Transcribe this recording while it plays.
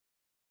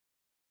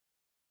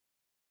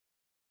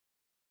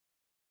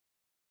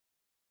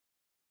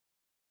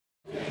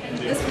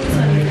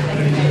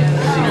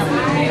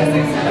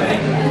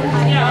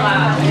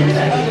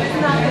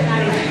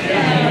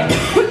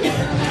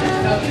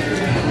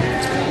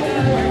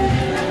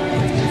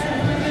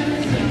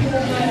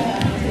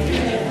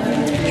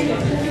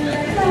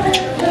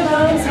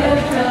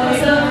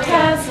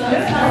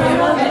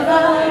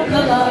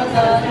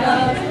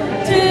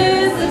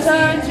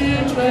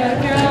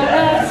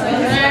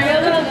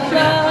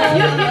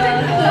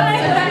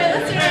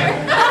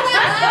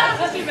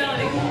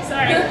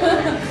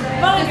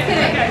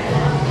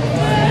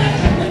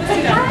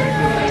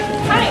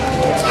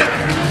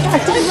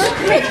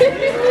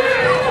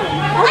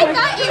I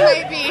thought you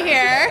might be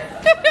here.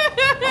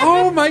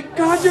 Oh my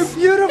God, you're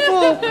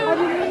beautiful!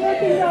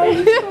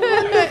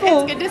 It's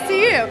good to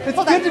see you. It's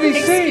good to be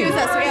seen. Excuse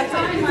us, we have to.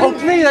 Oh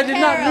please, I did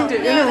not mean to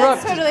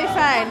interrupt. That's totally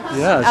fine.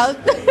 Yes.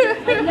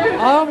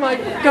 Oh my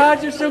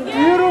God, you're so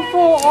beautiful.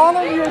 All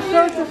of you are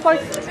so just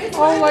like,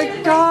 oh my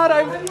God,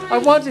 I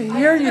want to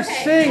hear you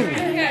sing.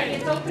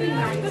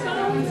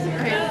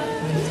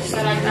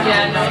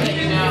 Yeah, no,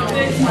 you know.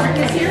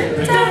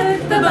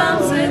 Deck the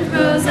bombs with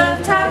rows of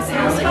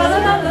tassels. La la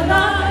la la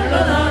la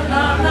la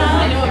la la.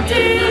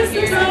 Tis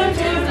the time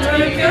to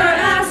work your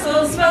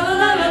assholes. La la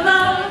la la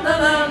la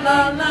la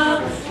la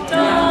la.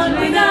 Don't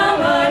we now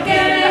our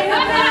gay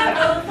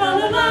apparel? La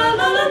la la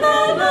la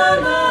la la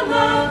la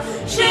la.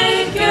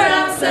 Shake your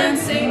ass and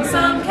sing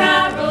some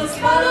carols.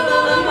 La la la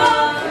la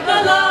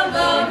la la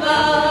la la.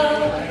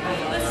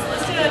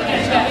 Let's do it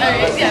again.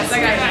 Alright, yes,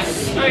 I got it.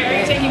 Alright, are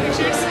you taking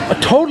pictures?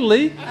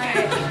 Totally.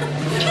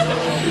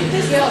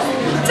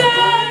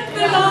 Deck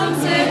the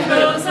bombs in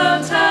rows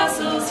of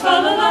tassels. La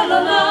la la la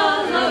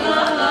la la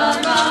la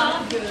la.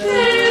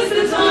 Tis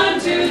the time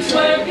to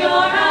twerk your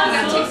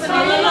assholes.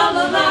 La la la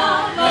la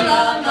la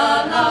la la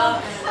la.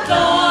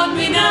 Don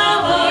we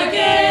now our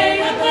gay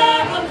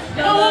apparel.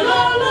 La la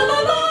la la la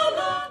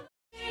la.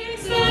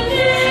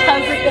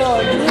 How's it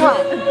going?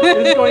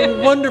 It's going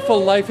wonderful.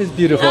 Life is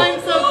beautiful. I'm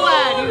so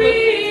glad you look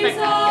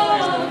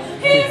spectacular.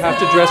 We have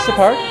to dress the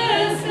part.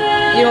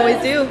 You always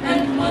do.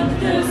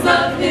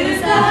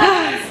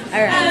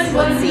 Alright,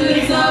 let's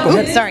see. Go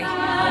ahead. Sorry.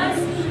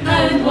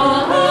 And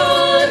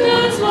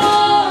wonders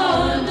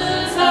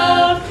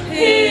of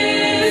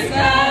his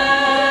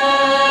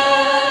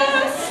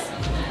ass.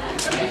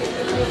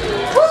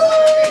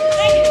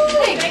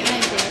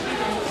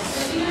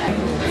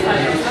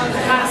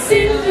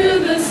 Passing through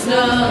the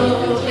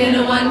snow in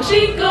a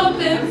one-cheek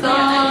open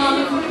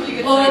thong,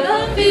 o'er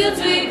the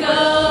fields we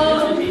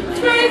go,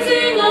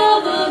 praising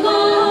all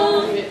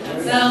along.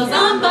 Bells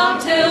on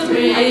bobtails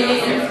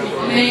ring,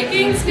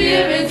 making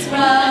spirits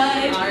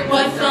bright.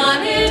 What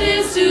fun it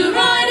is to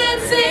ride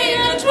and sing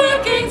a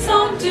twerking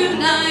song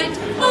tonight.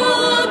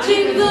 Oh,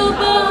 jingle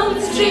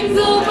bums,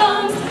 jingle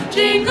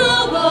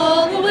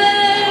all the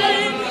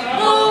way.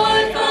 Oh,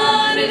 what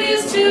fun it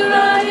is to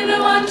ride in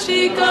a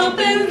one-cheek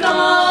open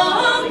thong.